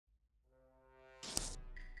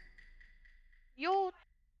Yo.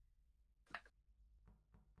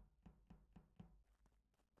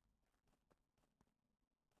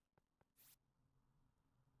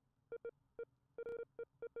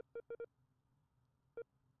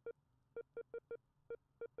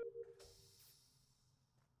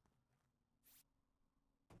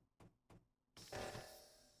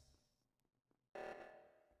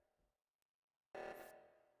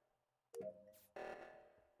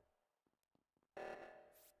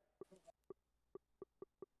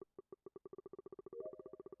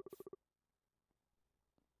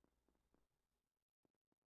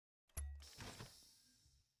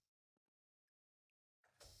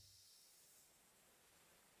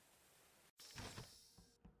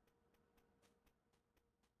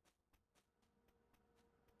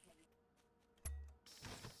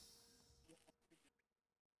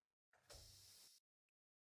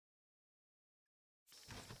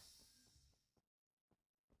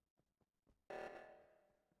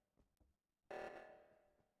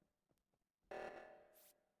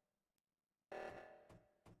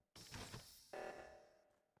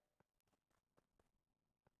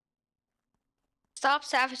 Stop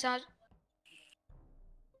sabotage.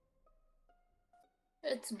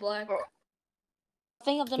 It's black. I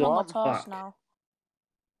think I've done all my tasks now.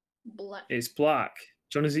 Black. It's black.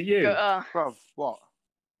 John, is it you? Bruv, what?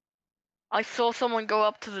 I saw someone go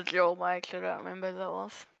up to the door, but I actually don't remember who that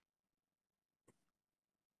was.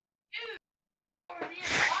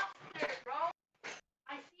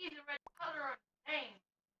 I see the red color on his name.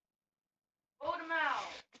 Vote him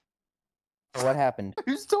out. What happened?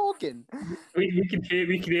 Who's talking? We can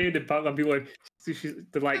hear in the background people like,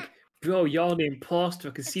 they're like, bro, you're the imposter.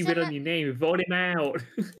 I can see it on your name. Vote him out.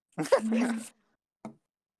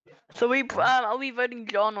 So are we voting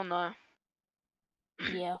John or no?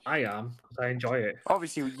 Yeah. I am, because I enjoy it.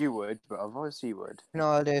 Obviously you would, but obviously you would. No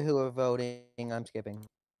idea who are voting. I'm skipping.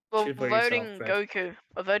 Well, Should we're vote voting yourself, Fred. Goku.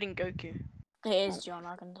 We're voting Goku. It is John,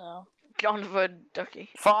 I can tell. John voted Ducky.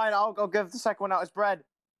 Fine, I'll give the second one out. It's bread.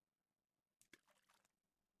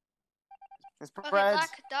 It's Okay, bread. Black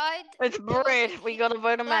died. It's bread. We gotta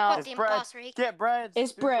vote him Black out. was the It's bread. imposter. He Get bread.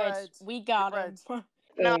 It's Do bread. We got bread. him.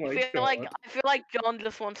 No, Oh I my feel like God. John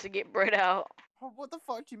just wants to get bread out. Oh, what the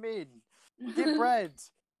fuck do you mean? Get bread.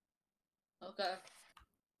 Okay.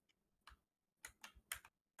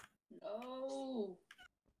 No.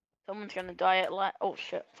 Someone's gonna die at last. Oh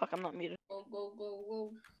shit! Fuck! I'm not muted. Go, go, go,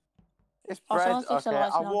 go. It's Oh, bread. someone fix the Okay,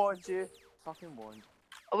 lights I now. warned you. Fucking warned.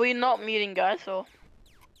 Are we not muting, guys? Or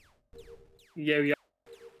Yeah, yeah.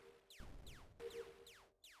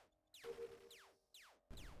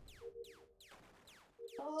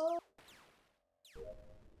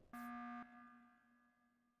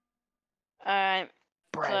 alright.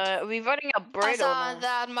 So Bread. are we voting a I bread or saw no?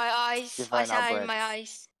 that in my eyes. You're I voting out saw it in bread. my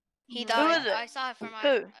eyes. He Who died. is it? I saw it from my Who?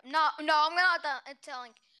 eyes. No, I'm not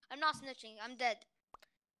telling. I'm not snitching. I'm dead.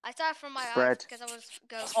 I saw it from my eyes Bread. because I was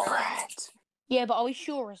ghost. Bread. Yeah, but are we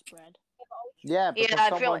sure it's bread? Yeah, because I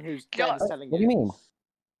feel someone like who's John- dead is telling What do you mean?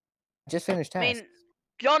 Just finished I task. mean,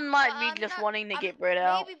 John might Well, be just not- wanting to I'm- get bread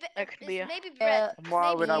out. Maybe That could be a... maybe bread.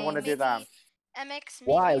 Why would I Maybe- want to do maybe that? MX.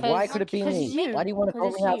 Why? maybe Why could it be Because me? it's you. Why do you want to Because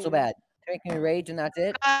call it's me out so you. bad? To make me rage and that's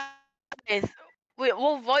it? Guys,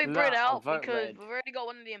 we'll vote No, bread I'll out vote because red. we've already got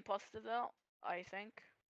one of the imposters out, I think.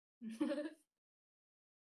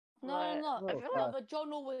 No, Like, no, Oh, I feel no, like... but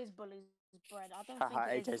John always bullies bread. I don't Haha,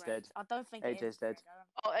 think it is AJ's bread. dead. I don't think it is AJ's dead.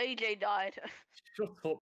 bread. Oh, AJ died. Shut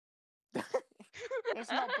up.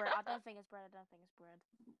 It's not bread. I don't think it's bread. I don't think it's bread.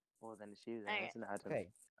 Well, then it's you then, Okay. isn't it, Adam? Okay,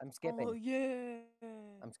 I'm skipping. Oh yeah.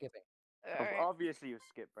 I'm skipping. Alright. Obviously you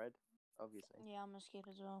skip bread. Obviously. Yeah, I'm gonna skip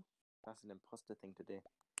as well. That's an imposter thing to do.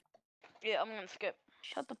 Yeah, I'm gonna skip.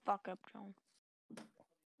 Shut the fuck up, John.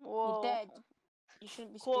 Whoa. You're dead. You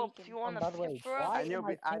shouldn't be Corpse, speaking. you wanna by the way, skip for us? why- And you'll am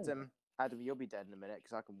I be playing? Adam, you'll be dead in a minute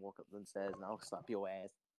because I can walk up the stairs and I'll slap your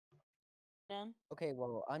ass. Then? Okay,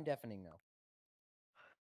 well, I'm deafening now.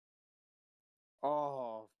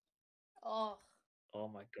 Oh, Oh. Oh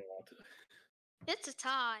my God. It's a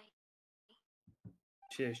tie.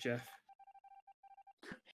 Cheers, Jeff.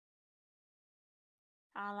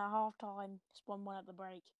 And at half time, it's 1-1 at the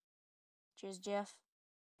break. Cheers, Jeff.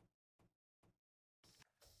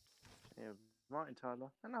 yeah, Martin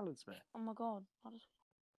Tyler and Alan Smith. Oh my god. I just...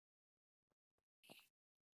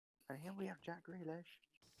 And here we have Jack Grealish.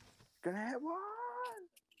 Gonna hit one.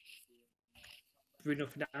 Bruno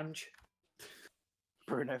Fernandes.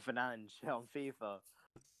 Bruno Fernandes on FIFA.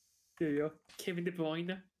 There you go. Kevin De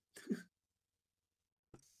Bruyne.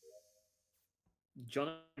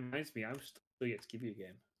 John reminds me, I'm still yet to give you a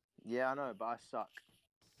game. Yeah, I know, but I suck.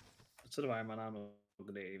 So do I, man. I'm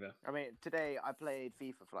good at it either. I mean, today I played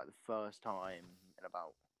FIFA for like the first time in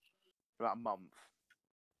about a month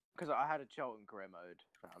because I had a Charlton career mode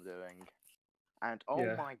that I'm doing, and oh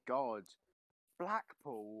Yeah. my god,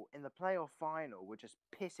 Blackpool in the playoff final were just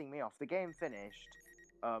pissing me off. The game finished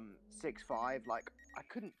 6-5. Like I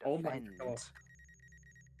couldn't Oh my defend. God.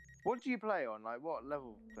 What did you play on? Like what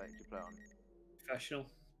level play did you play on? Professional.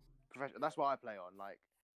 Professional. That's what I play on. Like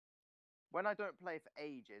when I don't play for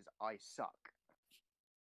ages, I suck.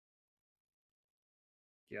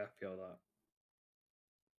 Yeah, I feel that.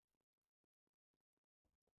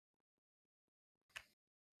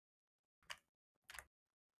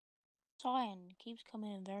 Cyan keeps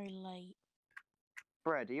coming in very late.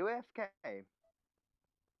 Fred, are you AFK?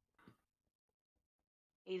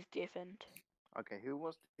 He's different. Okay, who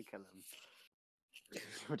wants to kill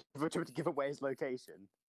him? Would you give away his location?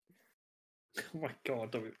 Oh my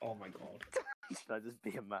God. Oh my God. Should I just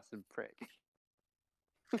be a massive prick?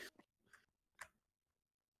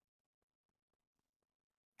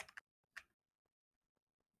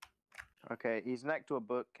 Okay, he's next to a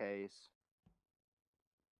bookcase.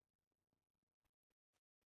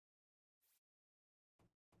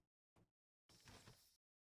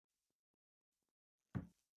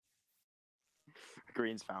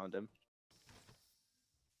 Green's found him.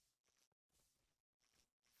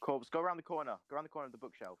 Corpse, go around the corner. Go around the corner of the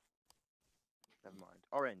bookshelf. Never mind.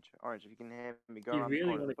 Orange, if you can hear me, go You around the really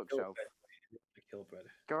corner of want the to kill bookshelf. Bread. Kill Bread.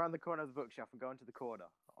 Go around the corner of the bookshelf and go into the corner.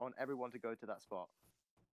 I want everyone to go to that spot.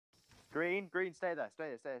 Green, stay there.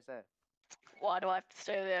 Why do I have to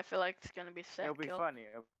stay there? I feel like it's gonna be a stack It'll be kill. funny.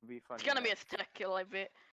 It'll be funny. It's gonna be a enough. stack kill, I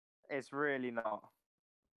bet. It's really not.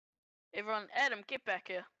 Everyone, Adam, get back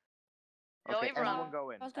here. Yo, Okay, everyone. everyone go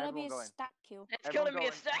in. That's gonna Everyone be go a in. stack kill. It's Everyone gonna be go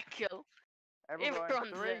a in. stack kill. Everyone go in.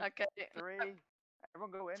 Everyone's Three, in. Okay. three.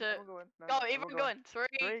 Everyone go in. Two. Everyone go in. No, Go, no, everyone go in.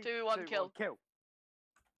 Three, two, one, kill. Kill.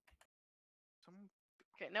 Someone...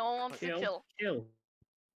 Okay, no one wants to kill.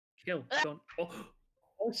 Kill. Don't.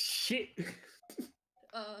 Oh shit.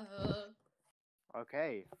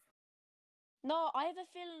 Okay. No, I have a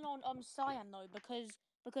feeling on Cyan though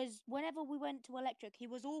because whenever we went to electric, he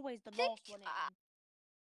was always the last one in.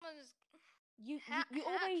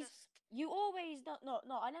 You always no.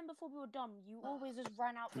 I know before we were done, you always just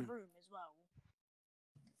ran out the room as well.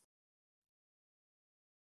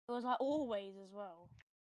 It was like always as well.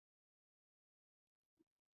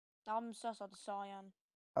 I'm sus on Cyan.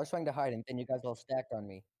 I was trying to hide and then you guys all stacked on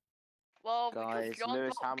me. Well, Guys, because John,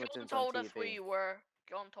 Lewis John Hamilton's told on us where TV. you were.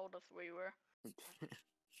 John told us where you were.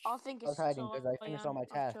 I think I was it's hiding because I finished all my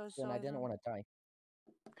Cyan. I've tasks chose and I didn't Cyan. want to die.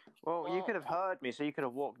 Well, you Well- could have heard me, so you could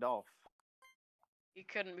have walked off. You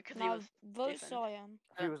couldn't because he No, was. vote decent. Cyan.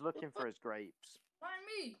 He was looking for his grapes. Why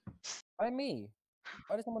me? Why me?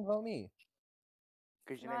 Why did someone vote me?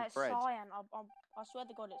 Because your No, name's it's Fred. Cyan. I swear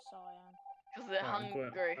to God, it's Cyan. Because they're Right, I'm going.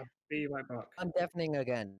 hungry. I'll be right back. I'm deafening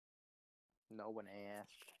again. No one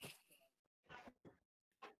asked.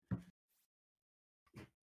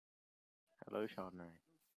 Hello, Chardonnay.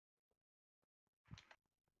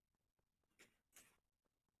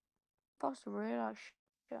 Supposed to realize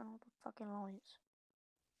shit on all the fucking lights.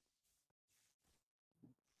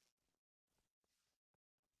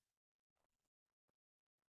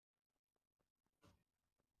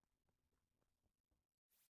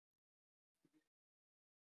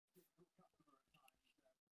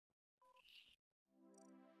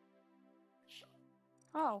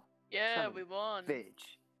 Oh. Yeah, Son of we won.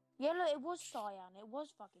 Bitch. Yeah, look, it was Cyan. It was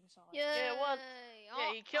fucking Cyan. Yeah, it was. Yay.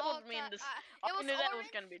 Yeah, he killed me in this. It I was knew orange. that was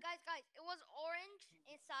gonna be. Guys, it was orange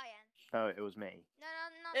and cyan. Oh, it was me. No,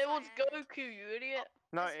 not It was cyan. Goku, you idiot.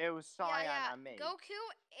 No, It's- it was Cyan yeah. and me. Goku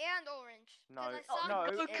and orange. No, 'Cause I saw no,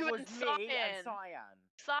 Goku it was and me Cyan. and Cyan.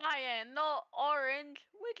 Cyan, not orange.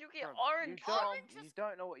 Where'd you get Bro, orange you don't, from? Orange you is-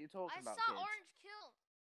 don't know what you're I talking about, saw kids. orange kill.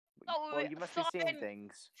 No, Well, you must be seeing Cyan-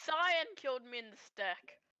 things. Cyan killed me in the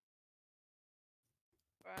stack.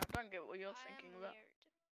 Right, I don't get what you're I am thinking about. weird.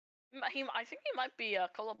 I think he might be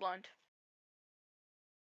colorblind.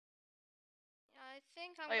 Yeah, I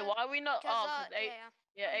think I'm. Wait, gonna, why are we not? Cause, Oh, 'cause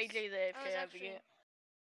yeah. I was- AJ's I AFK. was I actually- forget.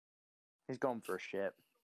 He's gone for a shit.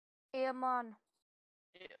 Yeah, man.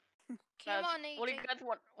 Come on, What do you AJ. guys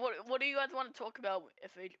want? What do you guys want to talk about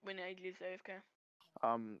when AJ's AFK?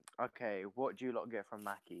 Okay, what do you lot get from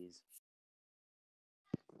Mackey's?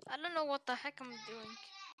 I don't know what the heck I'm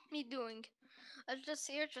doing. I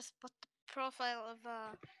just put the profile of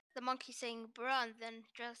the monkey saying bruh and then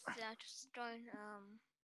just join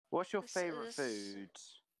What's your This favorite is-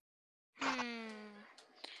 foods?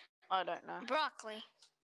 I don't know. broccoli.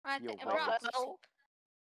 I You're think weird. broccoli. Well,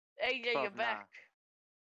 AJ, you're Bruv, nah. back.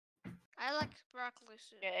 I like broccoli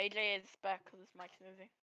soup. Yeah, AJ is back because his mic's moving.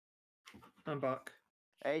 I'm back.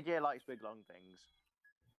 AJ likes big long things.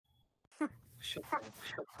 Shut up.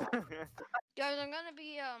 Guys,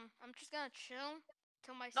 I'm just gonna chill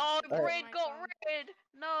till my No, sister gets Bread my got phone. rid.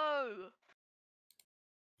 No.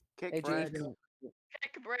 Kick AJ, Bread. Ethan,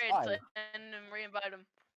 Kick Bread Why? and re-invite him.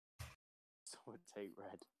 Someone take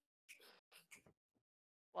Red.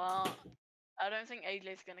 Well, I don't think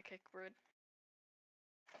AJ's gonna kick Bread.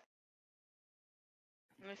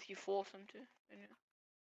 Unless you force him to. You know.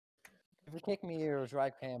 if you kick me, you'll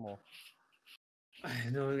ride camel.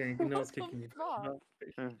 No, no one's What the kicking me. fuck? No,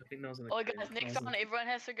 I think no one's gonna Oh, kick me. guys, next No one's time everyone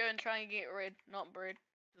has to go and try and get Red, not Bread.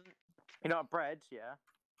 You know what, Bread? Yeah,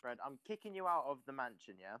 Bread. I'm kicking you out of the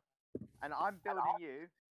mansion. Yeah, and I'm building you.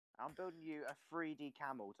 I'm building you a 3D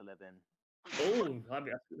camel to live in. Oh,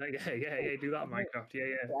 yeah. Do that, Minecraft. Yeah.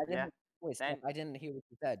 I didn't. Yeah. Wait, stop, Then- I didn't hear what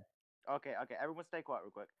you said. Okay. Everyone, stay quiet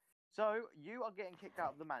real quick. So you are getting kicked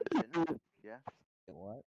out of the mansion. Yeah. Wait,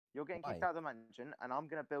 what? You're getting kicked Why? out of the mansion, and I'm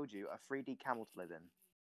gonna build you a 3D camel to live in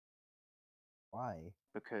Why?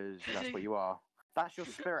 because that's what you are. That's your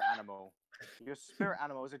spirit animal. Your spirit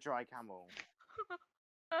animal is a dry camel.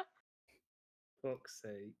 Fuck's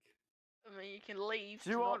sake. I mean, you can leave. Do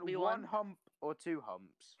you to want not be one one. hump or 2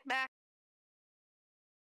 humps? Back.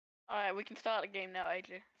 Alright, we can start the game now, AJ,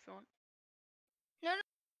 if you want. You I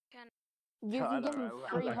can know, give him right? Well,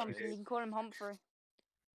 3 like humps it. and you can call him Humphrey.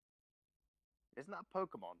 Isn't that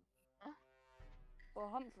Pokemon? Or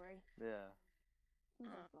Humphrey. Yeah. You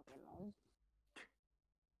don't fucking know.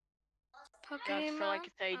 I feel like Pokemon.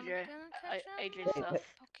 it's AJ. I'm gonna catch AJ a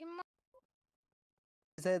stuff. Pokemon.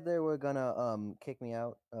 They said they were gonna kick me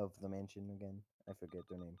out of the mansion again. I forget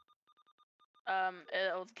their name.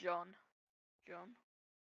 It was John. John.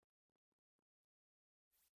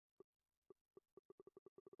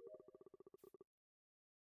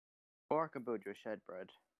 Or I can build you a shed,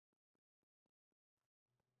 Bread.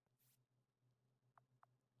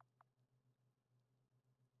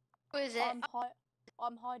 Who is it?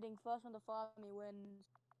 I'm hiding. First one to fire me wins.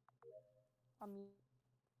 I'm.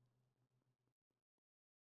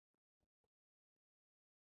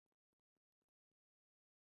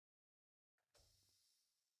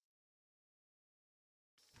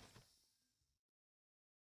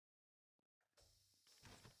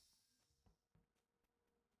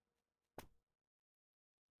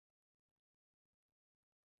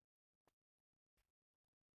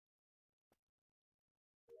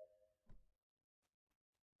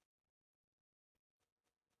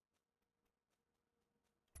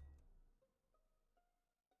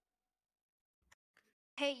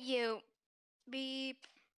 Hey, you. Beep.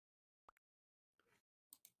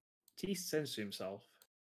 He censor himself.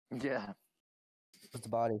 Yeah. What's the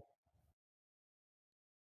body?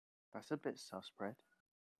 That's a bit sus, Bread.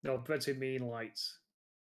 No, Bread's in mean lights.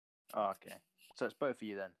 Oh, okay. So it's both of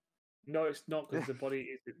you then. No, it's not because the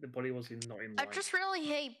body was not in I lights. just really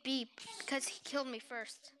hate Beep because he killed me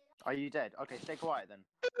first. Are you dead? Okay, stay quiet then.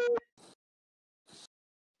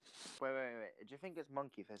 Wait. Do you think it's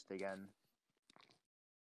Monkey Fist again?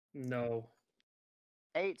 No.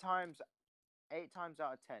 8 times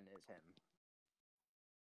out of 10 is him.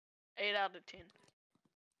 8 out of 10.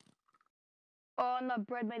 Oh no,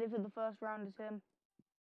 Bread made it to the first round as him.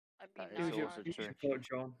 I'd be That You is nice. should, also you true. should vote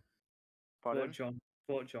John. Pardon?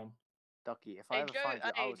 Vote John. Ducky, if I Hey, ever Joe, find you,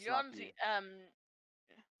 I hey, will slap John's, you.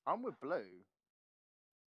 I'm with Blue.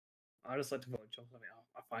 I just like to vote John.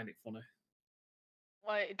 I find it funny.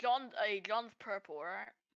 wait, John's purple, right?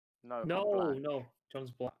 No, I'm No, black. no.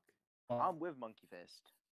 John's black. Oh, I'm with Monkey Fist.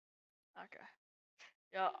 Okay.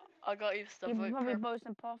 Yeah, I got you stuff. You're Vote probably purple. both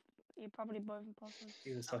imposters. You're probably both imposters.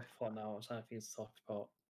 he's a soft spot now. I'm trying to think it's a soft spot.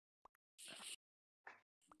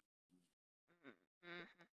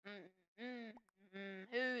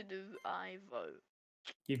 Who do I vote?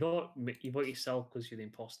 You vote yourself because you're the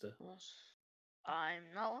imposter. I'm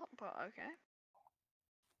not, but okay.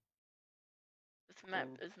 This map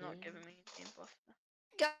is not giving me the imposter.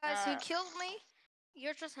 Guys, who Ah. killed me?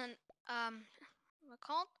 You're just an what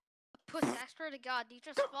called? A puss. I swear to God, you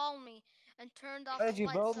just followed me and turned off Why did the you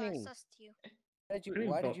lights vote so I me? sussed you. I didn't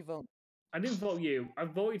Why vote. did you vote? I didn't vote you. I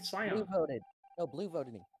voted Cyan. Blue voted. No, Blue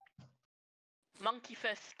voted me. Monkey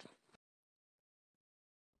Fist.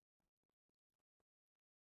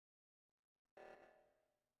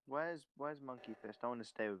 Where's Monkey Fist? I want to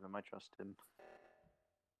stay with him. I trust him.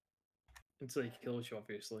 Until he kills you,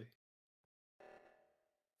 obviously.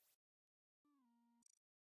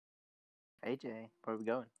 AJ, where are we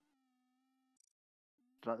going?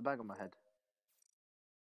 Do you like the bag on my head?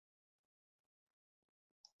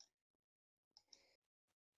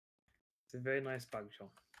 It's a very nice bag, John.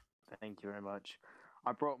 Thank you very much.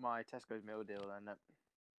 I brought my Tesco's meal deal and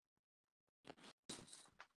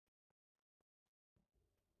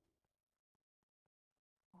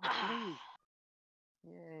Ah,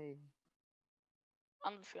 yay.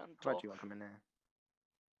 I'm just gonna How about talk. you want to come in there?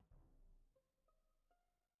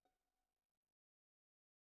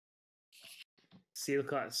 See,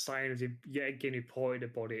 look at that sign as yet again reported a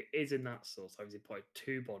body. Isn't that so? So he's reported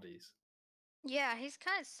 2 bodies. Yeah, he's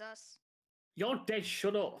kind of sus. You're dead.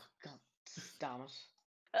 Shut up. God damn it.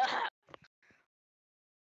 Ah,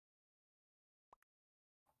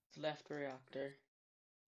 It's left reactor.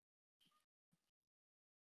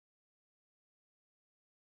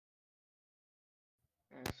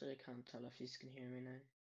 Honestly, I can't tell if you can hear me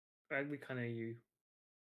now. We can hear you.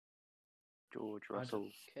 George I don't- Russell.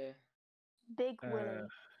 Okay. Big Willie.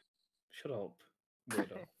 Shut up,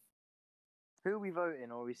 weirdo. Who are we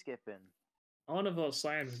voting or are we skipping? I want to vote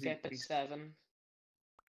Cyan. because Skip at 7.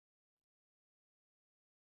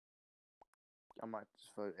 I might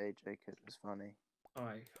just vote AJ because it's funny.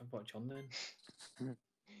 Alright, I'll vote John then.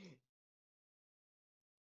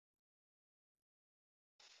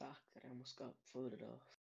 Fuck, that I almost got voted off.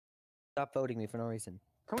 Stop voting me for no reason.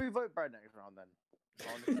 Can we vote Brad next round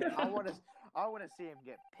then? I want to. I want to see him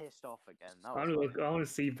get pissed off again. That I was funny. want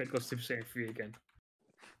to see Ben go Super Saiyan 3 again.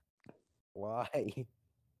 Why?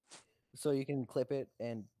 So you can clip it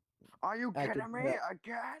and Are you I kidding could- me no.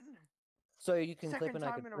 again? so you can clip Second and I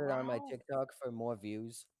time can in a put it on my row? TikTok for more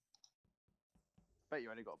views. Bet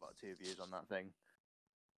you only got about 2 views on that thing.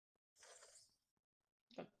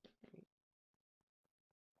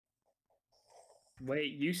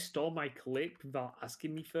 Wait, you stole my clip without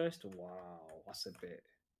asking me first? Wow, that's a bit.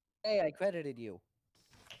 Hey, I credited you.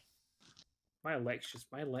 My legs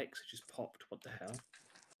just popped. What the hell?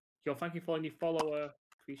 Yo, thank you for your follower.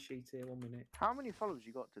 Appreciate it. 1 minute. How many followers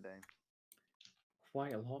you got today?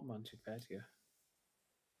 Quite a lot, man, to be fair to you.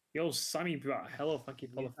 Yo, Sammy Brat, hello, thank you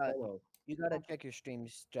for You the got- follow. You gotta check your stream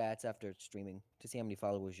stats after streaming to see how many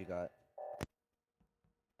followers you got.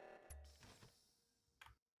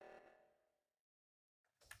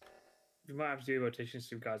 We might have to do rotations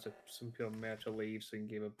so guys. Some people may have to leave so we can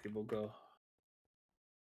give other people go.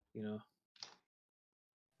 You know.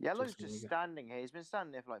 Yellow's Just just nigga. standing here. He's been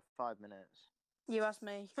standing there for like 5 minutes. You asked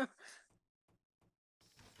me.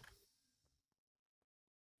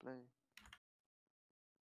 Blue.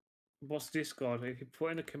 What's Discord? If you put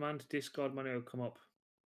in the command Discord, man, it'll come up.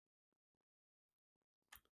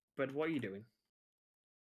 But what are you doing?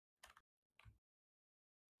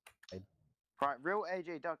 Right, real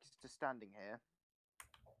AJDuckii is just standing here.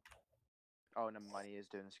 Oh, never mind. He is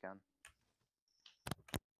doing a scan.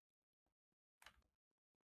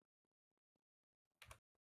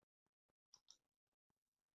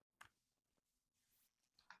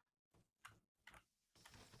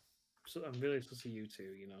 So I'm really supposed to see you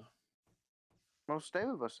two, you know. Well, stay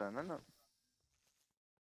with us then, isn't it?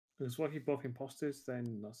 Because what if you're both imposters?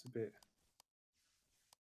 Then that's a bit.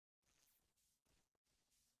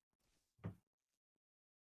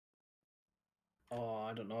 Oh,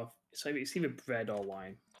 I don't know. It's either bread or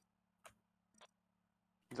wine.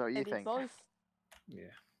 Is that what you Maybe think? both. Yeah.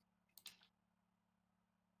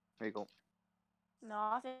 There you go. No,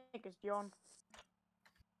 I think it's John.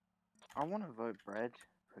 I want to vote bread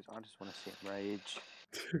because I just want to see him rage.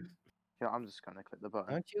 Yeah, I'm just gonna click the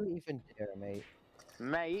button. Don't you even dare, mate.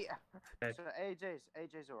 Mate. Yeah. So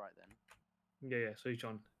AJ's all right then. Yeah. So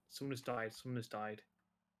John, someone has died. Someone has died.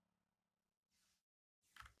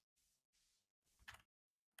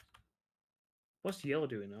 What's Yellow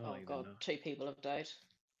doing? I don't Oh even god, know. 2 people have died.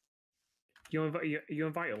 You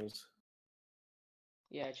on vitals?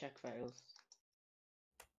 Yeah, check vitals.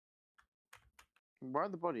 Where are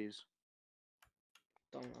the bodies?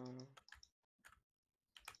 Don't know.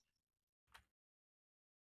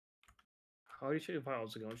 How do you check your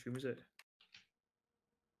vitals again? Which room is it?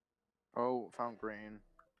 Oh, found green.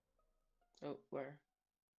 Oh, where?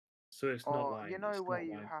 So it's not Oh, wine. you know it's where not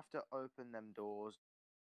you wine. have to open them doors.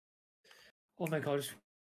 Oh my god!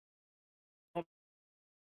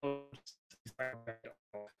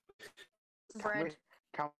 Bread.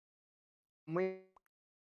 Can we?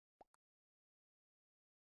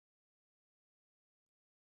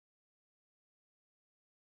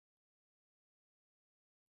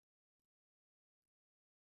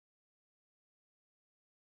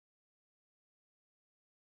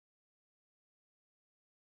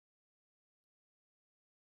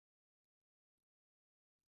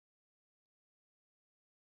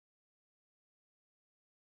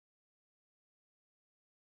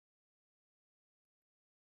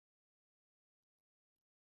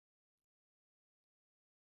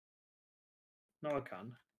 No, I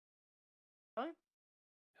can.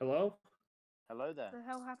 Hello? Hello there. What the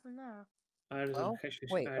hell happened there? I had a Oh, connection.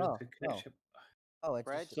 wait, I had oh, a connection. Oh, it's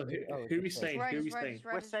Bread? just, So who oh, who we it's just saying? Red, Who it's we red, saying? it's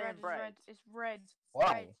red, We're it's saying red, it's bread. red, it's red.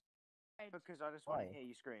 Why? Red. Because I just want Why? to hear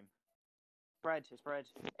you scream. Bread, it's bread.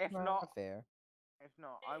 If Not not, fair.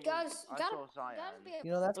 I Guys, I gotta, saw Cyan. gotta be a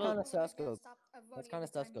You know, that's point kinda where we sus, gotta Goat. stop That's voting kinda every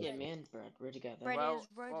sus, time Goat. Yeah, Red. me and Brad, where'd you get that? Red Well, is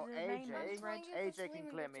red well, is his name. AJ, Red. Telling you, just AJ leave can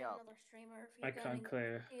me clear to me up. another streamer if I you're can't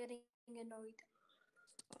clear. getting annoyed.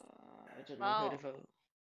 I don't know who to Well, vote.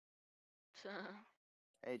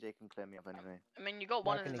 AJ can clear me up anyway. I mean, you got You're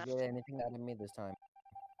one not of gonna them. get anything out of me this time.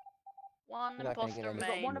 One You're not gonna get imposter anything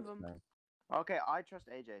got main. one out of them. this time. Okay, I trust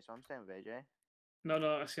AJ, so I'm staying with AJ.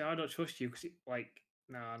 No. See, I don't trust you because, like,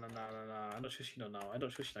 no. I don't trust you. No. I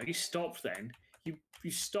don't trust you. Now. You stopped then.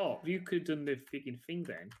 You stopped. You could have done the freaking thing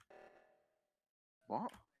then.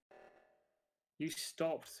 What? You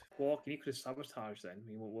stopped walking. You could have sabotaged then.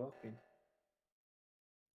 You weren't walking.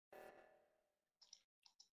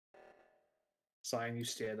 Cyan, you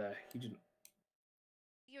stay there. You didn't.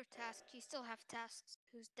 Your task. You still have tasks.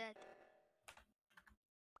 Who's dead?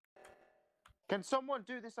 Can someone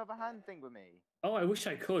do this other hand thing with me? Oh, I wish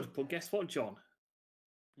I could, but guess what, John?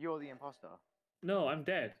 You're the imposter. No, I'm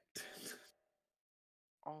dead.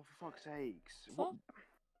 Oh, for fuck's sakes. Fuck.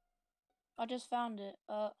 I just found it.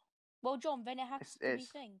 Well, John, then it has It's- to be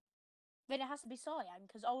it's- thing. Then it has to be Cyan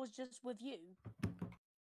because I was just with you,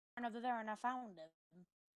 and over there, and I found him.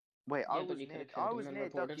 Wait, Yeah, I but was you near. could've killed I him was and near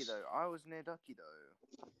reported. Ducky though. I was near Ducky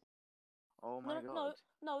though. Oh my god.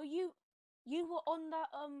 No, you were on that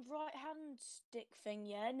right hand stick thing,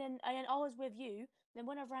 yeah, and then I was with you. Then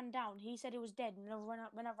when I ran down, he said he was dead, and then when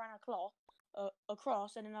I ran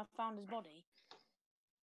across, and then I found his body.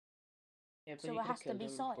 Yeah, but So you it could has have to killed be him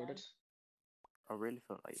and Cyan. reported. I really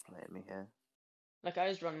felt like you played me here. Like, I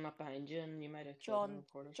was running up behind you and you might have killed him and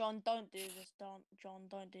reported. John, don't do this. John,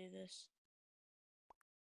 don't do this.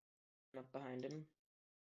 Up behind him.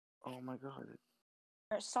 Oh my god.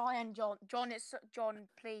 Cyan, John. John,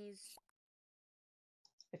 please.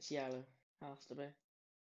 It's yellow. Has to be.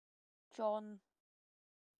 John.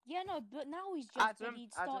 Yeah, no, but now he's just Adam, he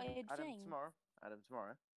started Adam, thing. tomorrow.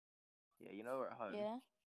 Yeah, you know we're at home. Yeah.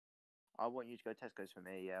 I want you to go Tesco's for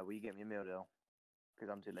me. Yeah, will you get me a meal deal? Because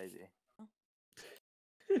I'm too lazy.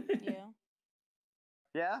 Yeah.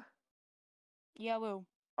 Yeah. Yeah, I will.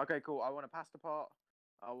 Okay, cool. I want a pasta pot.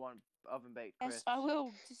 I want oven baked crisps. Yes, I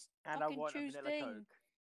will. Just And I fucking want a choose vanilla thing. Coke.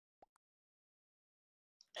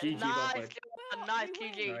 GG, Nice, Robert. nice, we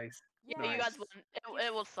GG. win. Nice. Yeah, nice. you guys won.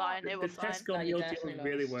 It was fine. The It was fine. Tesco No, you meal deal was definitely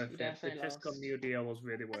really lost. worth You it. The definitely Tesco lost. meal deal was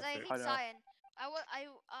really Because worth I it. hate I know. Cyan.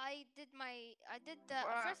 I did the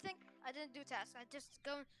first thing. I didn't do tasks. I just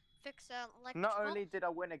go and fix electrical. Not only did I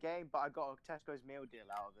win a game, but I got a Tesco's meal deal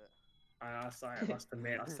out of it. That's the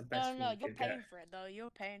mate. That's the No, best no, thing you're you could paying get. for it though. You're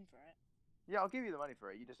paying for it. Yeah, I'll give you the money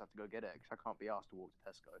for it. You just have to go get it because I can't be asked to walk to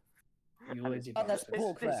Tesco. You And lazy Oh, that's bastard.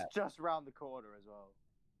 bull crap. It's just round the corner as well.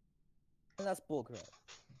 And that's bullcrap.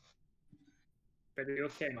 But are you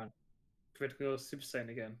okay, man? Critical Super Saiyan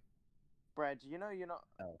again. Bread, you know you're not.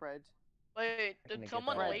 Oh. Bread. Wait, gonna did get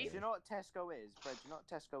someone that out of Bread, leave? do you know what Tesco is? Bread, do you know what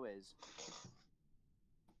Tesco is?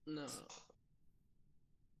 No.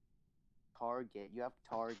 Target. You have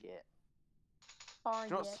Target. Target.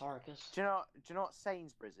 Do you know what, Tarkus. do you know what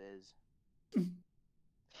Sainsbury's is?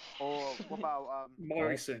 Or what about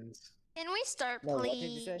Morrison's. Can we start, No, what did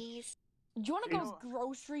you say? please? Do you want to Do you go know-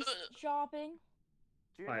 grocery shopping?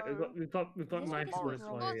 do you Right, know we've got This nine is minutes gross. for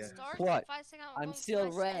Go you. on start. What? 5 seconds. I'm go still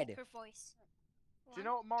nice red. speaker voice. do you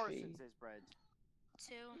know what Morrison's is, Bread?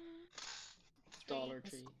 2,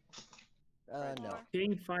 $3. No.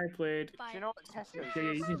 King Fireblade. 5. Do you know what Tesco's Yeah,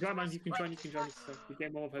 is? you can join, man. You can join. So you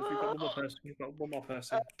get one more person. We've got one more person. We've got one more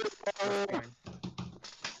person. That's fine.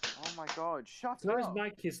 Oh my god, shut Where's up! my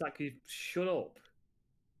kids that could shut up?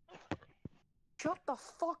 Shut the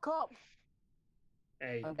fuck up.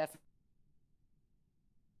 Hey, I'm definitely.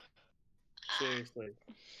 seriously.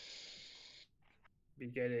 We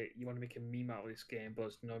get it. You want to make a meme out of this game, but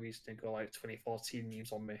there's no reason to go like 2014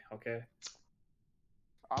 memes on me, okay?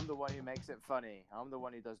 I'm the one who makes it funny. I'm the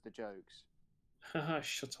one who does the jokes. Haha,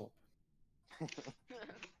 shut up.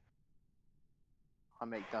 I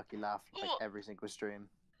make Ducky laugh like every single stream.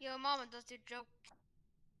 Yo, mama does the joke.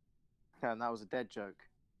 And that was a dead joke.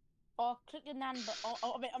 Oh, click the nan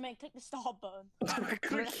button. I mean, click the start button.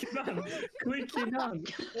 Click your man. Click your man.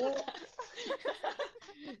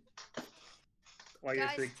 Why you have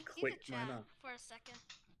Guys, to see click the my chat man? for a second.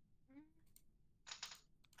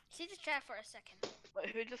 See the chat for a second.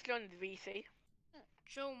 Wait, who just joined the VC?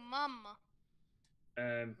 Joe Mama.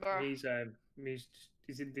 Bruh. He's in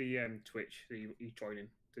the Twitch. He's joining.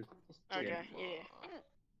 Okay, yeah.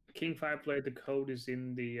 King Fireblade, the code is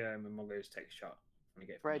in the Among Us text shot. When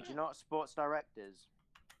you get Fred, you're not sports directors.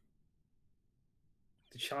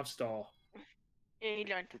 the Chav store. Yeah, you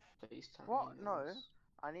learned. What? No.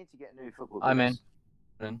 I need to get new football. I'm in.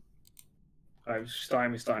 boots. Alright, it's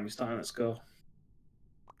time. Let's go.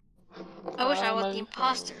 I wish I was the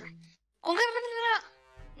imposter. Oh,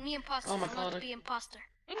 me imposter. Oh my I want God, to I- be imposter.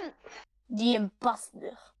 The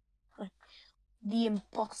imposter. The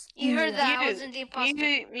imposter. You heard that? I You- wasn't the imposter.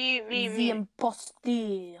 Me. The imposter.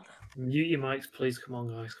 Mute your mics, please. Come on,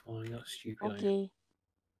 guys. Come on, you're not stupid. are you? Okay.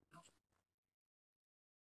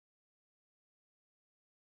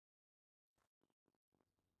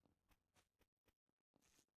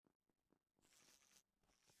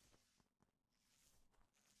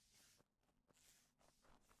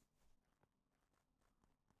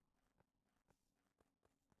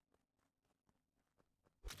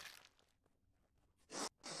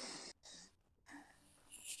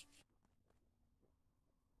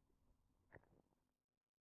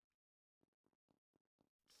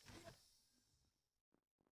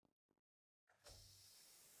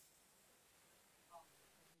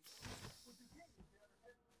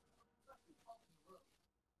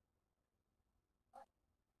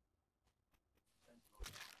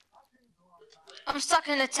 I'm stuck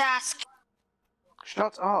in a task.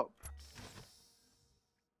 Shut up.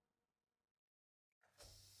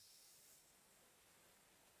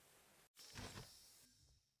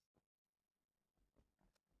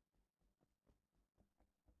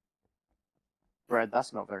 Fred,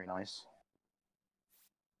 that's not very nice.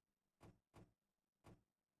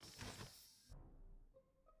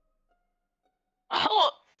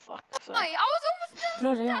 Oh, fuck. Wait, Sorry. I was almost done.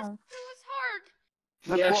 Bloody That's, hell. it was hard.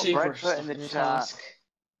 Look You what actually Fred were put in stuck the in a chat. task.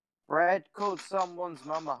 Fred called someone's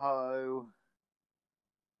mum a hoe.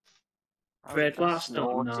 Oh, Fred, that's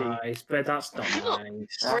not naughty. nice. Fred, that's not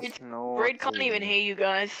nice. That's Reed can't naughty. even hear you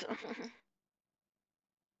guys.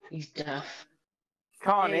 He's deaf.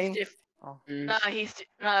 Can't He's he? diff- Oh.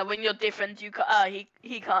 No, when you're different, you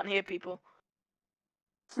he can't hear people.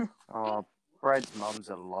 Oh, Fred's mum's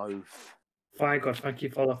a loaf. Fine, God, thank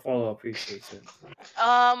you for the follow. Appreciate it.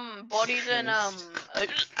 Bodies in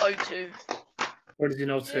O2. What did you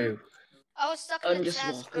know too? I was stuck in I'm a just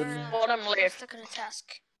task. walking. Bottom I was left. stuck in a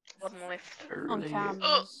task. Bottom left. On Early.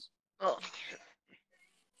 cams. Oh.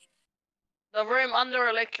 The room under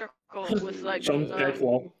electrical was like. John's dead.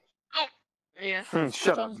 What? Yeah.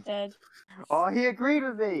 Shut up. John's dead. Oh, he agreed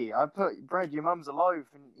with me. I put, Fred, your mum's a loaf,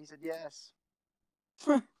 and he said yes.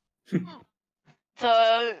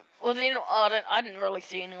 So was he? I didn't really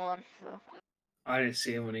see anyone. So. I didn't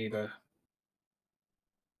see anyone either.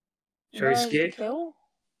 Shall we Where's the skip? kill?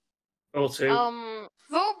 Or two?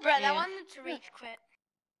 Vote, Brad. I Yeah. wanted to rage quit.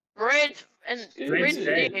 Red's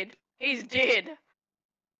dead. dead. He's dead.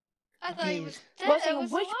 I thought he was dead. Wait a I second,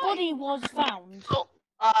 was which alive. body was found?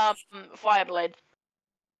 Fireblade.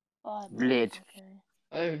 Oh, Lid. Okay.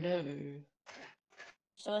 Oh no.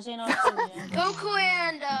 So it's in us two, yeah? Goku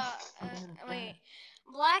and wait,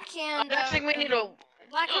 Black and I think we need a.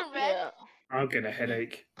 Black and Red. Yeah. I'm getting a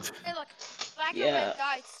headache. Hey, look, Black and Yeah. Red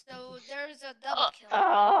died, so there's a double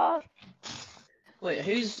kill. Wait,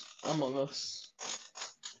 who's Among Us?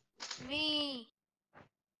 Me.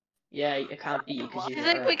 Yeah, it can't be because I you.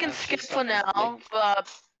 think we can skip for now, but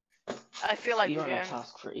I feel like You we were on a can.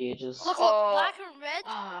 task for ages. Look, Oh. Black and Red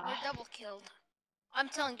Ah. were double killed. I'm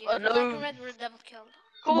telling you, Oh, Black no. and Red were double killed.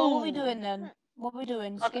 What Cool. are we doing then? What are we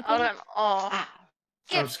doing? I Skipping? don't. Oh. Ah.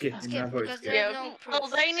 I'm Skip, skipping. I vote because skip. there's Yeah. no Well,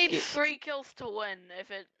 proof. they need Skip. 3 kills to win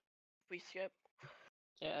if we skip.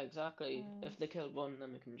 Yeah, exactly. Mm. If they kill one,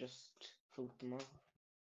 then we can just vote them off.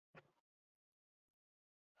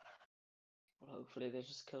 Well, hopefully they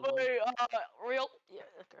just kill one. Wait, real? Yeah.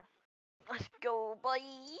 Okay. Let's go, boys.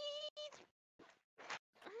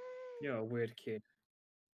 You're a weird kid.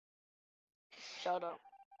 Shut up.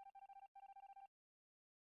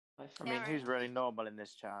 I mean, who's really normal in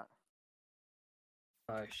this chat?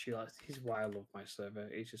 He's why I love my server.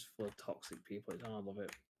 It's just full of toxic people. I love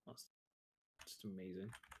it. That's just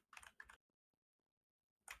amazing.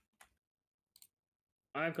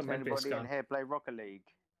 I've got Does my anybody biscuit. in here play Rocket League?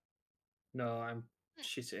 No, I'm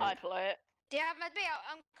shit at I it. play it. Yeah, Medbay,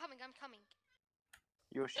 I'm coming.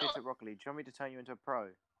 You're shit at Rocket League. Do you want me to turn you into a pro?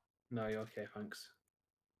 No, you're okay, thanks.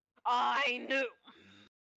 I knew.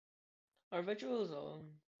 Are visuals on?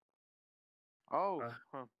 Oh,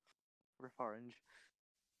 Uh. Rip Orange.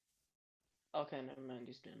 Okay, never mind,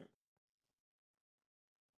 he's doing it.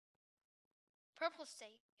 Purple safe.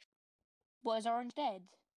 What, is Orange dead?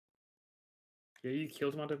 Yeah, you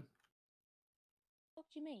killed him, Adam. What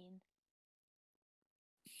do you mean?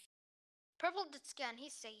 Purple did scan.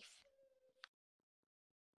 He's safe.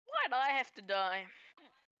 Why'd I have to die?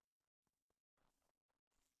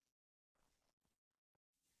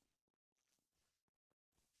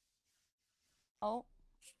 Oh.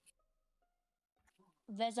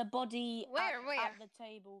 There's a body Where? at the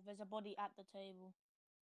table. There's a body at the table.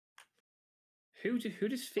 Who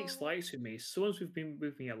just fixed Oh. lights with me? Someone's been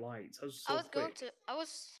moving at lights. I was so I was going quick. to.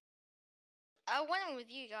 I went with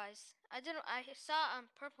you guys. I saw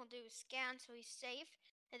Purple do a scan, so he's safe.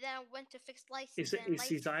 And then I went to fix lights. It's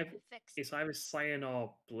Fixed. it's either cyan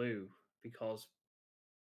or blue because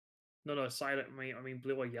no cyan. I mean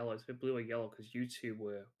blue or yellow. It's blue or yellow because you two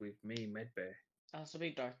were with me in Medbay. Has to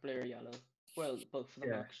be dark blue or yellow. Well, both of them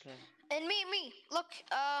Yeah. actually. And me. Look,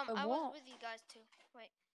 I was what? with you guys too. Wait.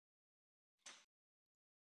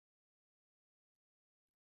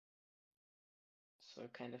 So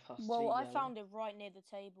it kind of has to be Well, I yellow. found it right near the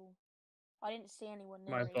table. I didn't see anyone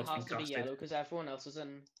near My it. It blood's has been to be casted. yellow because everyone else is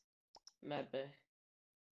in Medbay.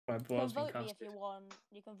 My You can blood's been vote me if casted. you want.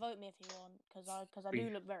 You can vote me if you want, because I We- do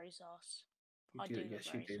look very sus. You I do, do look yes,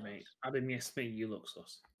 you very do, mate. sus. Adam, yes, mate, you look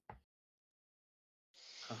sus.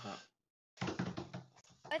 Haha.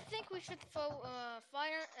 I think we should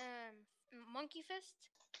fire Monkey Fist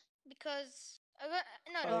because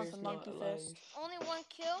no, Go on Fire's for not Monkey allowed. Fist. only one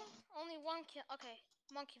kill. Only one kill. Okay,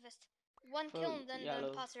 Monkey Fist. One kill Vote and then the yellow.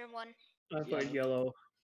 imposter one. I vote Yellow. yellow.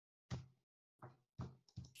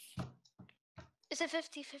 It's a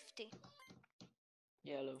 50-50.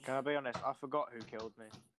 Yellow. Can I be honest? I forgot who killed me.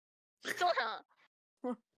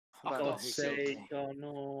 For I don't know God's who killed sake, me. oh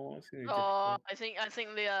no, it's gonna be Oh, difficult. I think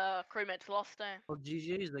the crewmates lost there. Well,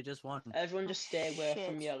 GG's, they just won. Everyone just stay away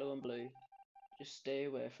from shit. yellow and blue. Just stay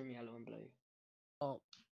away from yellow and blue. Oh,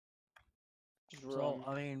 Just so, run.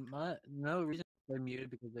 I mean, no reason to play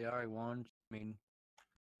muted because they already won. I mean,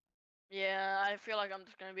 Yeah, I feel like I'm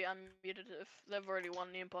just gonna be unmuted if they've already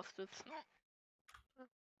won the imposters.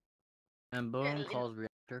 and boom, Yeah. calls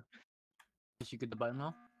reactor. Guess you get the button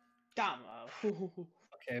now? Damn.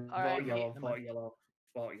 Okay, Alright. vote yellow, Never vote mind. yellow,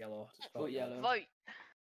 vote yellow. Just Vote yellow. Vote.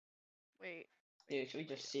 Wait, You actually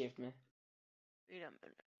just saved me, wait a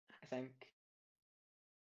minute. I think.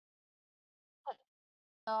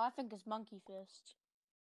 No, I think it's Monkey Fist.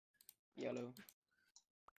 Yellow.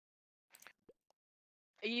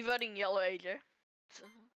 Are you voting yellow, AJ?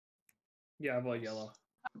 Yeah, I vote yellow.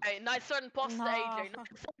 Hey, nice third imposter, Nah. AJ. Nice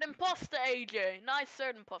third imposter, AJ. Nice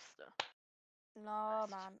third imposter. No,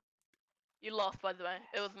 man. You lost, by the way.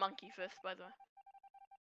 It was Monkey Fist, by the way.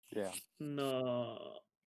 Yeah. No.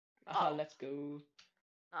 Oh. Let's go.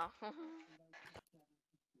 Oh.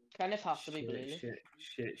 Kind of has to be blue. Shit.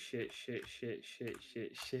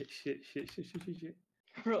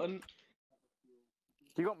 Run.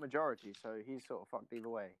 He got majority, so he's sort of fucked either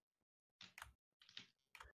way.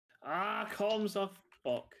 Ah, comms off.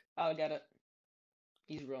 Fuck. I'll get it.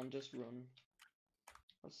 He's run, just run.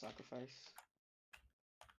 I'll sacrifice.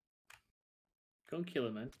 Go and kill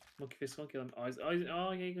him, man. Monkey Fist, go and kill him. Oh,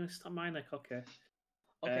 yeah, you're gonna stop my neck, okay.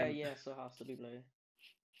 Okay, yeah, so it has to be blue.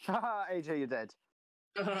 Haha, AJ, you're dead.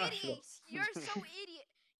 You Shut up. idiots! You're so idiot.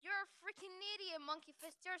 You're a freaking idiot, Monkey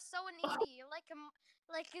Fist. You're so an idiot. You're like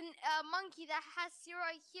a monkey that has 0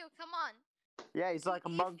 IQ. Come on. Yeah, he's like a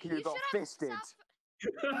You- monkey you who got should have fisted.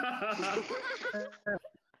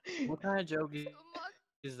 What kind of joke Mon-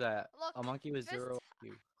 is that? Look, A monkey with Fist. 0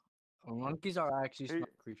 IQ. Well, monkeys are actually Who-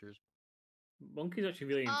 smart creatures. Monkey's actually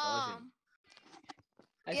really intelligent.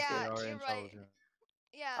 I Yeah, They still- are you're right. intelligent.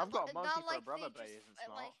 Yeah, I've got a not monkey for a like brother, they but he just, isn't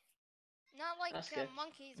smart. not like That's good.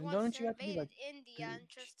 monkeys And once don't you have to be, invaded like, India and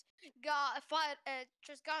huge? just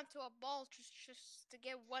just gone to a ball just to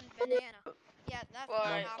get one banana. Yeah, that's not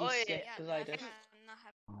Right, happening. oi. skip, Yeah, 'cause I that's did. not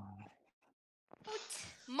happening.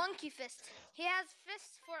 Monkey Fist. He has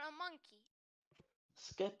fists for a monkey.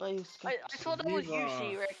 Skip, I skip. I thought that was you,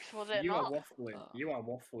 T-Rex, was it You are not? waffling. You are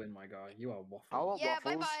waffling, my guy. You are I waffling. want Yeah,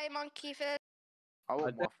 bye waffles. bye, Monkey Fist. I I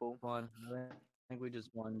want think waffle. won. I think we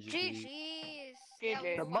just won. GG. GG's. Yeah, GG.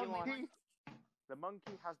 we The won. monkey. The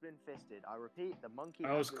monkey has been fisted. I repeat, the monkey I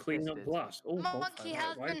has was been cleaning up fisted. glass. Oh, Monkey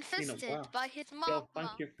has why been clean up fisted glass? by his Yo, mama.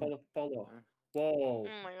 thank you for the follow. Mm. Whoa.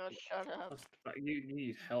 Oh my god, shut up. You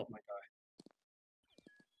need help, my guy.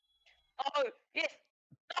 Oh, yes!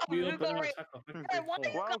 No, You who got red? attack off. Hey, why are you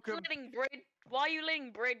guys Welcome. letting bread? Why are you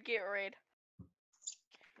letting bread get red?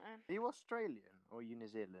 Man. Are you Australian or are you New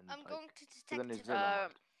Zealand? I'm Like, going to the New detective.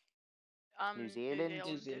 Zealand I'm New Zealand?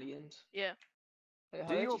 New Zealand. Yeah.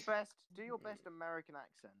 Do your best. Do your best American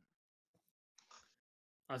accent.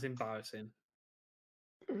 That's embarrassing.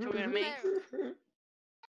 Talking to me?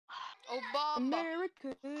 Obama.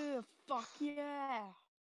 America, fuck yeah.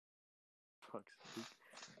 Fuck's sake.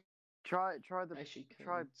 Try the Actually,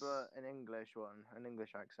 try counts. an English one, an English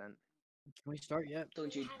accent. Can we start yet?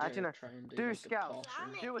 Don't you Actually, dare no. try and do, Do like, scout. a posh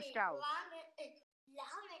one. Do a scout.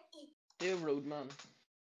 Do a roadman.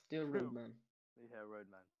 Do a roadman. Yeah,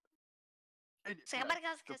 roadman.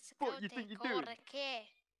 What you think you're doing?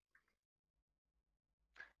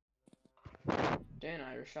 Do an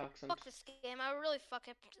Irish accent. Fuck this game. I really fuck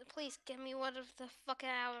it. Please get me one of the fucking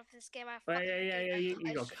out of this game. I Well, fucking yeah. hate it. You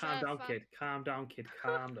I go. swear Calm down, fuck- kid. Calm down, kid.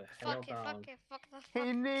 Calm the hell Fuck it, down. fuck it, fuck the fuck.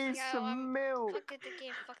 He needs some milk. Fuck it, the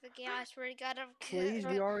game, fuck the game. I swear to God, I'm Please,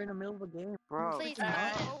 we are in the middle of a game. Bro, Please, Freaking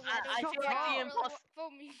vote hell. me. I I don't feel care. like the Really, imposter.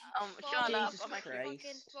 vote me. Shut Vote up. me. Jesus I'm actually. Fucking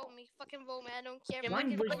Christ. vote me. Fucking vote me. I don't care. Can we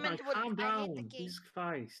Fucking put Language, him man. into a- Calm I hate the down. game. Jesus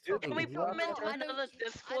Christ. Can we put him No, into I don't another care. I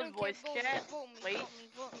Discord don't voice care. chat? Vote me.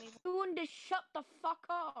 Please. Vote me. Everyone just shut the fuck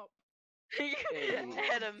up. Hit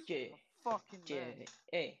him. J. fucking J.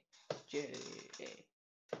 A. J. A.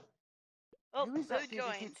 Oh, Who is that kid who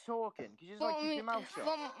joined? keeps talking? Could you just Vote keep me. your mouth shut?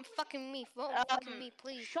 Vote fucking me. Vote fucking me,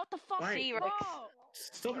 please. Shut the fuck Right. T-Rex. up.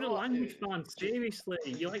 Stop with the What? language, man. Seriously.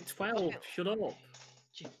 You're like 12. Shut up.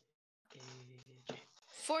 J. A. J.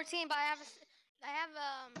 14, but I have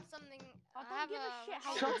something. I I don't have give a shit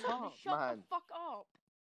how Shut old you are, up, just shut man. the fuck up.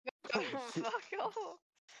 Fuck off.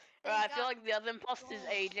 Right, I feel like the other imposter is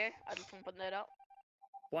AJ. I just want to put that out.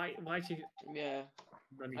 Why do you... Yeah.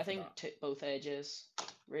 no need I for think that. both ages.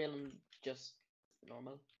 Real and just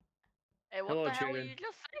normal. Hey, what Hello, the hell did Jaden. you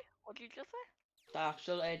just say? What did you just say? The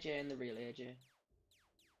actual AJ and the real AJ.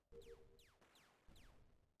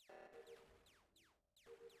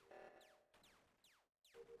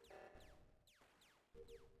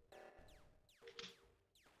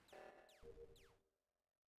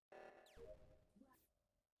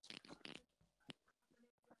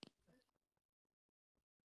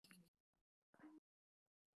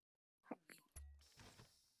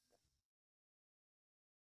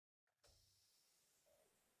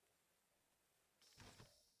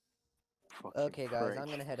 Fucking Okay, guys, prick. I'm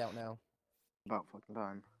gonna head out now. About fucking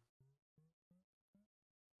time.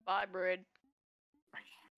 Bye, Bread.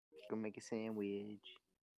 Go make a sandwich.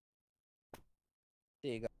 See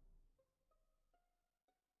you guys.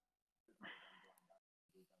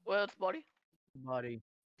 Where's body? Buddy.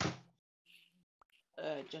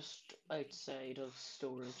 Just outside of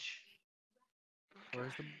storage.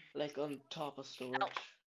 Where's the... Like on top of storage.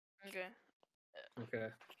 Okay. Okay.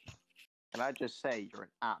 Can I just say you're an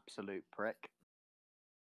absolute prick?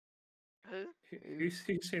 Who? Who's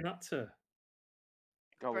saying that to?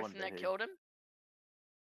 Go on, Person that who. killed him?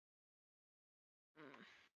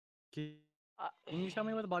 Can you tell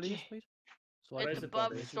me where the body is, please? So I It's Where's can... the above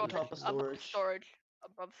body? storage. Top of Above storage. storage.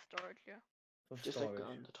 Above storage, yeah. Of Just storage. like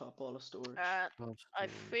on the top wall of storage. I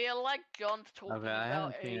feel like John's talking Okay, I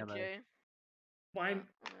about haven't seen it, AJ. Why?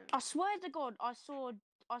 I swear to God, I saw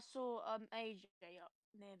AJ up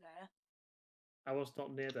near there. I was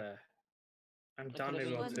not near there. I'm It down could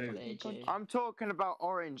have there been too. AJ. I'm talking about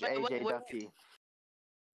orange AJ Duckii.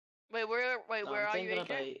 Wait, where are you,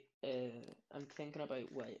 AJ? I'm thinking about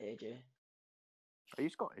white AJ. Are you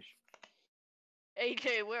Scottish?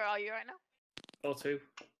 AJ, where are you right now? Or two.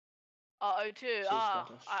 Oh, O2. She's Ah,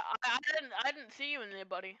 Scottish. I didn't see you in there,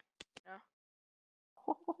 buddy.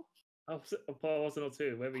 I wasn't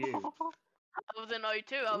O2. Where were you? I was in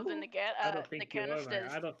O2. I was in the I don't the think you were, mate.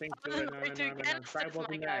 canisters. I don't think I you was were. in No. O2 I canisters, my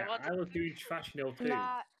wasn't guy. there. What? I was doing trash in O2.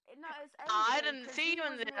 Nah, no, it's AJ. I didn't 'cause see he you in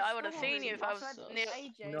was there. near I would have seen storage. you if I was said near.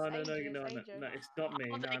 it's AJ. No, it's AJ, no, it's AJ. it's not me.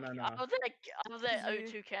 I was No. at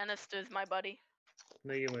It's you. O2 canisters, my buddy.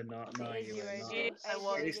 No, you were not. No, It is you you, were not. Yes, I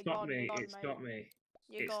was. AJ, It's you're not gone, me. you're gone, It's mate. not me.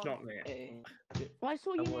 You're It's gone. not me. I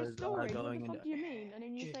saw you near was, storage. What going the fuck do you mean? And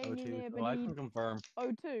then you say O2, near so I beneath can confirm.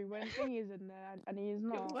 O2 when Thing is in there and he is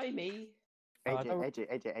not. Why me?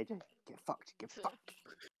 AJ. Get fucked.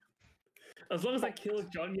 As long as I kill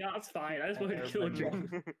John, yeah, that's fine. I just want to kill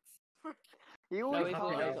John. You No, always we've happy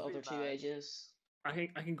got now. like the other two ages. I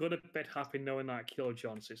can go to bed happy knowing that I killed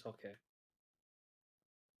John, so it's okay.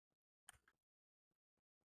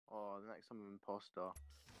 Oh, the next time I'm imposter.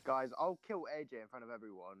 Guys, I'll kill AJ in front of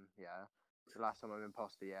everyone, yeah. The last time I'm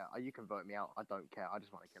imposter, yeah. You can vote me out. I don't care. I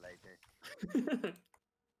just want to kill AJ.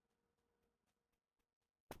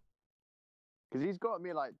 Because he's got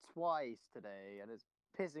me like twice today, and it's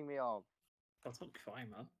pissing me off. That's not fine,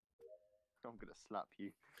 man. I'm gonna slap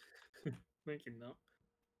you. Make him not.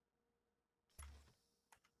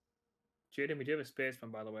 Jaden, we do have a spaceman,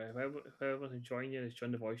 by the way. Whoever wants to join you, just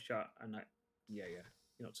join the voice chat, and yeah, you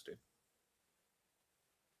know what to do.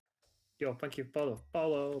 Yo, thank you, follow,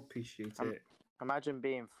 appreciate it. Imagine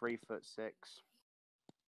being 3'6".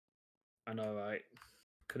 I know, right?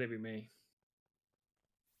 Could it be me?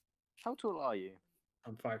 How tall are you?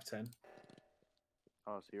 I'm 5'10".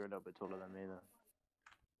 Oh, so you're a little bit taller than me then.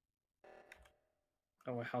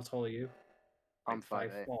 Oh, wait, how tall are you? I'm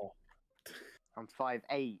Like 5'8". 5'4". I'm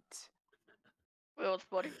 5'8". Will's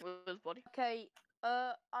body. Will's body. Okay,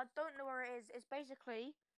 I don't know where it is. It's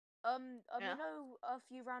basically, Yeah. you know, a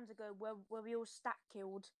few rounds ago where we all stack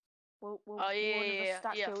killed. Oh, One of us yeah,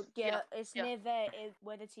 stack yeah, killed. yeah, Yeah, it's yeah. near there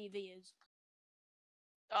where the TV is.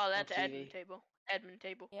 Oh, that's What admin TV? table. Admin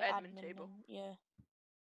table. Yeah, admin table. then, yeah.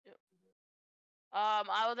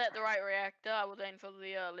 I was at the right reactor. I was aiming for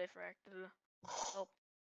the left reactor. Oh,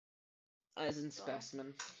 As in So-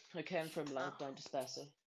 specimen. I came from lab down to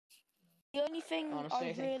speci. The only thing Honestly, I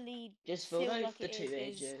I think really Just vote feel out like the it two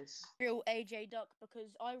is AJs. real AJ Duck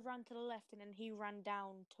because I ran to the left and then he ran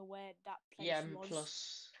down to where that place Yeah, was.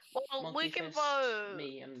 plus well, Monkey we can Fist, vote.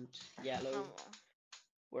 me and Yellow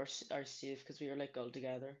Oh, are safe because we were like all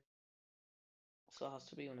together. So it has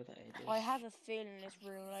to be one of the AJs. I have a feeling it's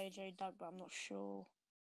real AJ Duck, but I'm not sure.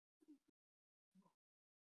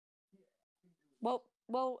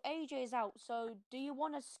 Well, AJ's out. So, do you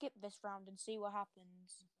want to skip this round and see what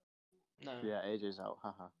happens? No. Yeah, AJ's out.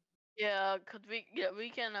 Haha. yeah, we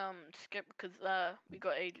can skip because we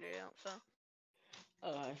got AJ out. So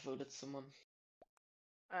Oh, I voted someone.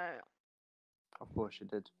 alright. Of course you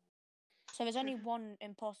did. So there's only one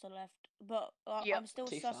imposter left, but Yep. I'm still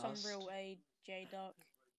Too sus on fast. real AJ Duck.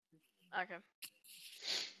 Okay.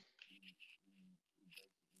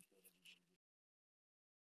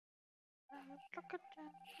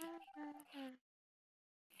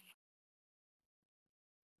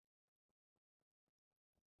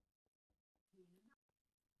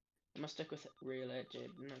 I must stick with real AJ.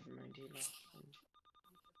 Never mind, he left.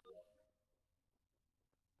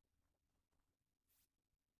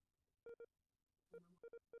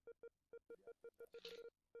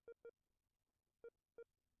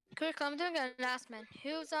 Quick, I'm doing an announcement.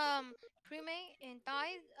 Who's cremate and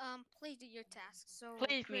died? Please do your tasks. So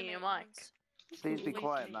Please mute your cremate mic. wins. Please be Please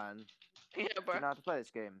quiet, be- man. Yeah, Do bro. you know how to play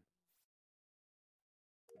this game?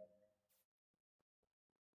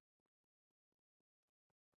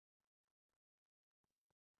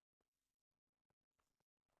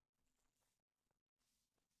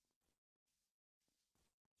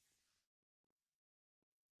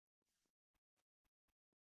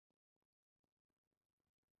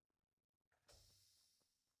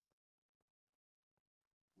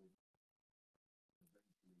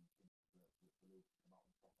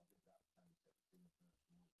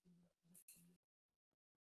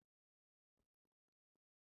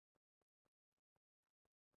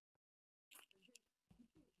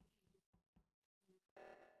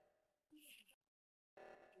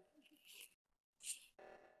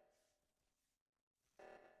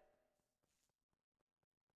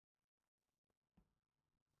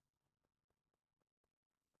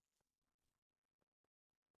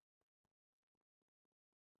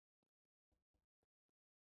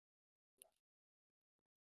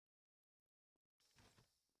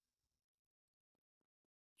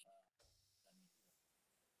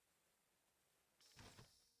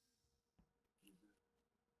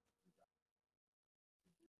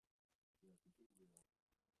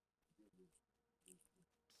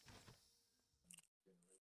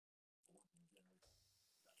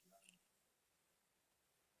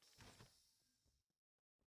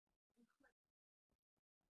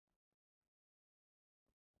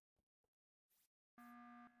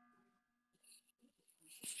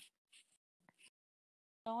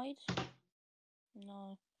 Died?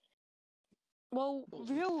 No. Well,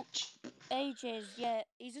 real AJ's, yeah,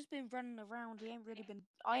 he's just been running around. He ain't really been.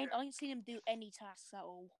 I ain't seen him do any tasks at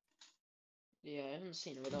all. Yeah, I haven't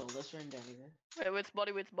seen him at all this round anyway. Wait, which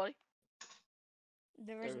body? Which body?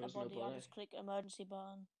 There isn't a was no body. I body. just click emergency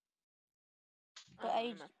button. I But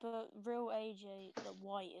don't know. but real AJ, the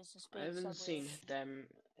white is the I haven't seen subway. them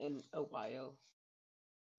in a while.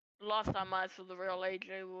 Last time I saw the real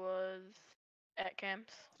AJ was at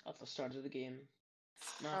camps. At the start of the game.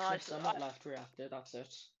 No, Oh, actually, I saw- someone left reactor, that's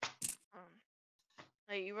it.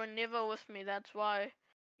 Hey, you were never with me. That's why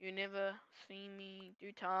you never see me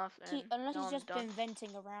do tasks. And See, unless now he's I'm just done. been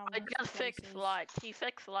venting around. I just fixed places. lights. He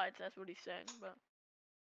fixed lights. That's what he's saying. But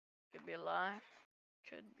could be a lie.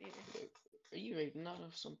 Could be. Are you reading that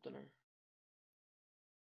of something or?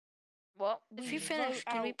 What? If We you finish, vote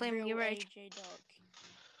can we out play real Mirage? AJ Duck.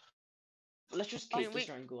 Let's just I keep mean, this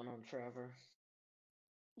round going on forever.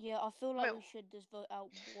 Yeah, I feel like Wait. we should just vote out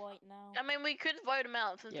white now. I mean, we could vote him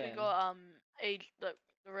out since we Yeah. got the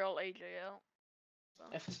real AJ out. So.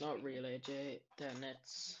 If it's not real AJ, then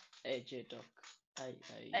it's AJ Duck. Hey,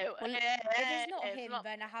 Well, hey, if it's not it's him, not,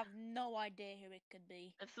 then I have no idea who it could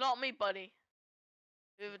be. it's not me, buddy.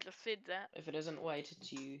 Whoever just said that. If it isn't, wait,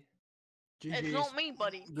 it's you. It's GG's. not me,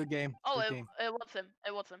 buddy. Good game. Oh, Good game. it was him.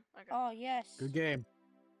 It was him. Okay. Oh yes. Good game.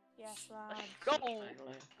 Yes, Let's lad. go. Finally.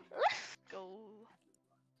 Let's go.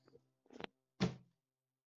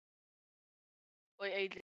 Wait, AJ.